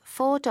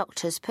4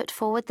 doctors put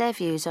forward their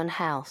views on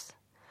health.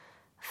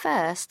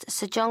 First,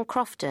 Sir John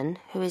Crofton,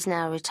 who is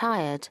now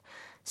retired,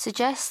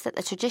 suggests that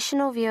the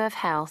traditional view of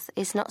health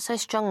is not so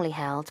strongly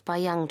held by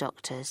young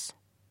doctors.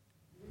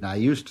 I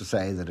used to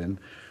say that in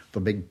the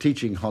big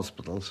teaching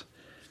hospitals,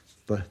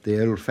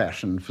 the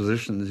old-fashioned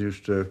physicians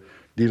used to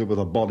deal with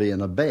a body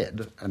in a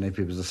bed, and if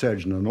he was a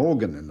surgeon, an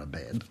organ in a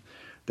bed,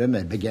 then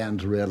they began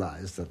to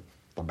realise that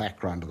the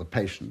background of the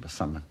patient was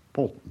something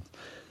important,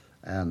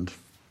 and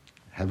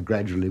have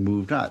gradually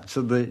moved out.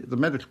 So the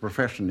medical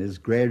profession is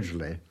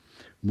gradually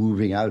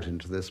moving out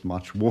into this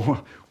much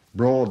more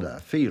broader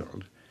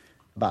field,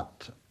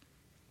 but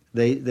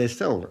they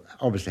still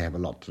obviously have a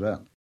lot to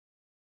learn.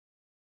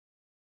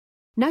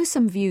 Now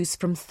some views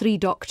from 3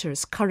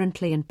 doctors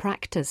currently in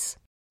practice.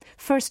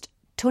 First,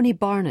 Tony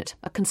Barnett,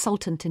 a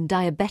consultant in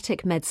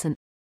diabetic medicine.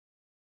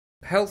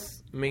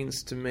 Health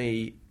means to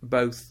me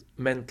both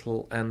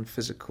mental and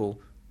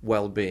physical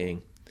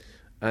well-being.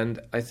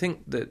 And I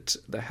think that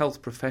the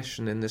health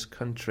profession in this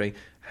country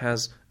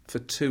has for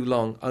too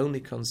long only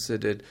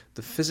considered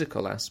the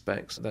physical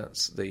aspects,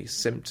 that's the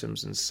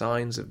symptoms and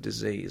signs of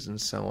disease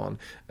and so on,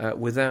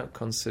 without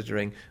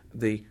considering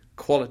the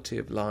quality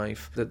of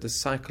life, that the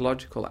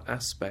psychological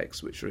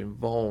aspects which are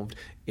involved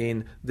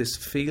in this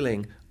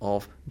feeling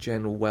of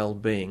general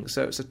well-being.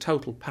 So it's a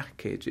total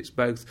package. It's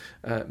both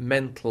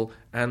mental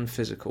and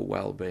physical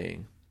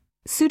well-being.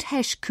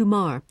 Sudhesh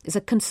Kumar is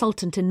a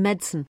consultant in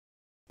medicine.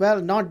 Well,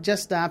 not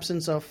just the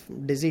absence of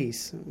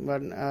disease,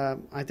 but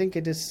I think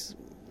it is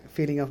a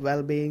feeling of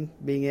well-being,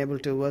 being able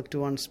to work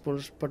to one's full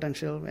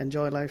potential,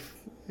 enjoy life,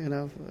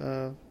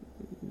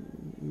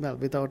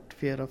 without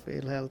fear of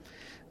ill health.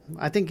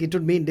 I think it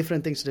would mean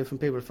different things to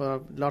different people. For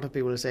a lot of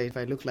people, say if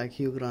I look like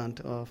Hugh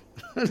Grant or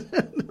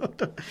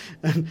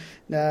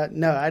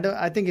no, I don't.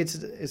 I think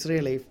it's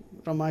really,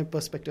 from my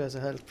perspective as a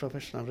health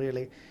professional,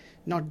 really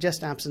not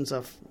just absence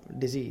of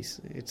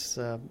disease. It's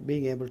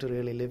being able to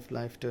really live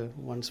life to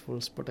one's full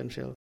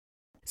potential.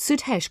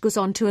 Sudhesh goes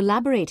on to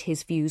elaborate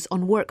his views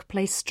on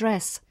workplace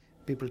stress.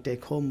 People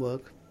take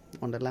homework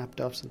on their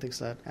laptops and things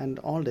like that, and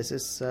all this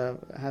is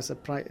has a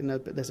price.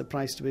 There's a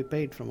price to be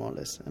paid from all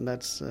this, and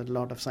that's a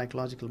lot of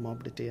psychological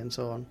morbidity and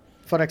so on.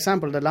 For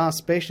example, the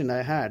last patient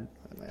I had,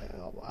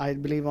 I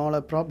believe all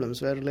her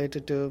problems were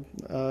related to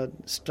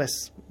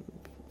stress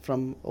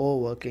from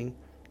overworking,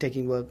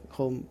 taking work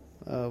home,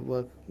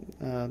 work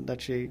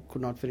that she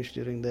could not finish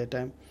during their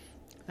time.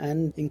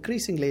 And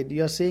increasingly,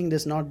 you're seeing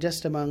this not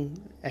just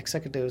among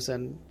executives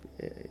and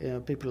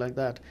people like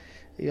that.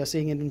 You're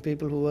seeing it in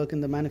people who work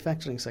in the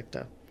manufacturing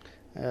sector.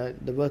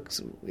 The work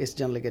is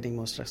generally getting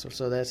more stressful.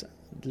 So there's a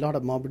lot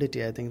of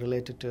morbidity, I think,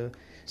 related to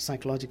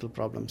psychological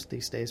problems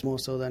these days, more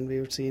so than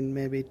we've seen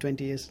maybe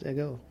 20 years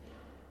ago.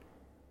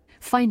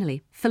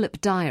 Finally,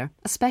 Philip Dyer,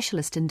 a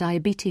specialist in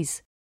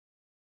diabetes.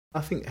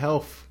 I think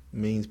health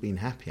means being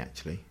happy,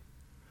 actually.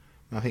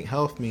 I think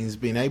health means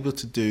being able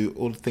to do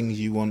all the things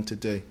you want to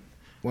do.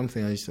 One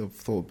thing I sort of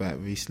thought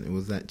about recently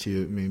was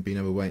actually being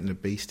overweight and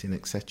obesity and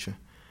etc.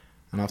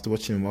 And after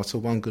watching him, I saw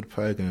one good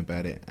program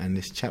about it, and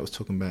this chap was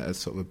talking about a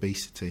sort of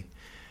obesity.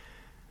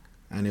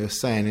 And he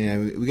was saying,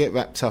 we get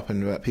wrapped up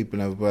in about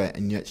people overweight,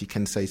 and you actually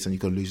can say something,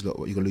 you've got to lose a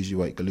lot, you've got to lose your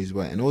weight, you've got to lose your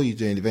weight. And all you're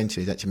doing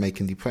eventually is actually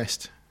making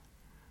depressed,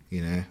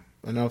 And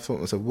I thought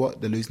to myself,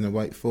 what they're losing their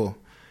weight for?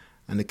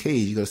 And the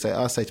key is you've got to say,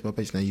 I say to my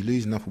patients, now you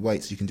lose enough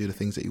weight so you can do the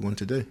things that you want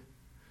to do.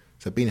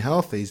 So being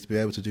healthy is to be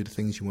able to do the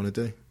things you want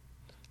to do.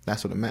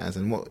 That's what it matters.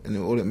 And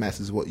all it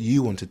matters is what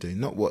you want to do,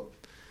 not what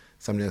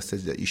somebody else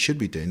says that you should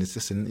be doing. It's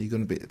just you're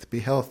going to be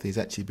healthy is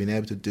actually being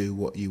able to do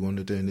what you want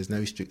to do, and there's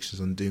no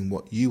restrictions on doing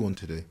what you want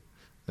to do. And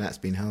that's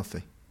being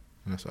healthy.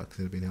 And that's what I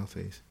consider being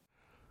healthy is.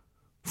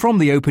 From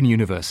the Open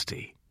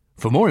University.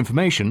 For more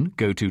information,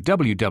 go to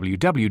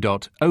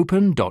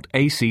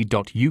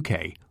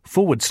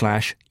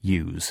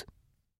www.open.ac.uk/use.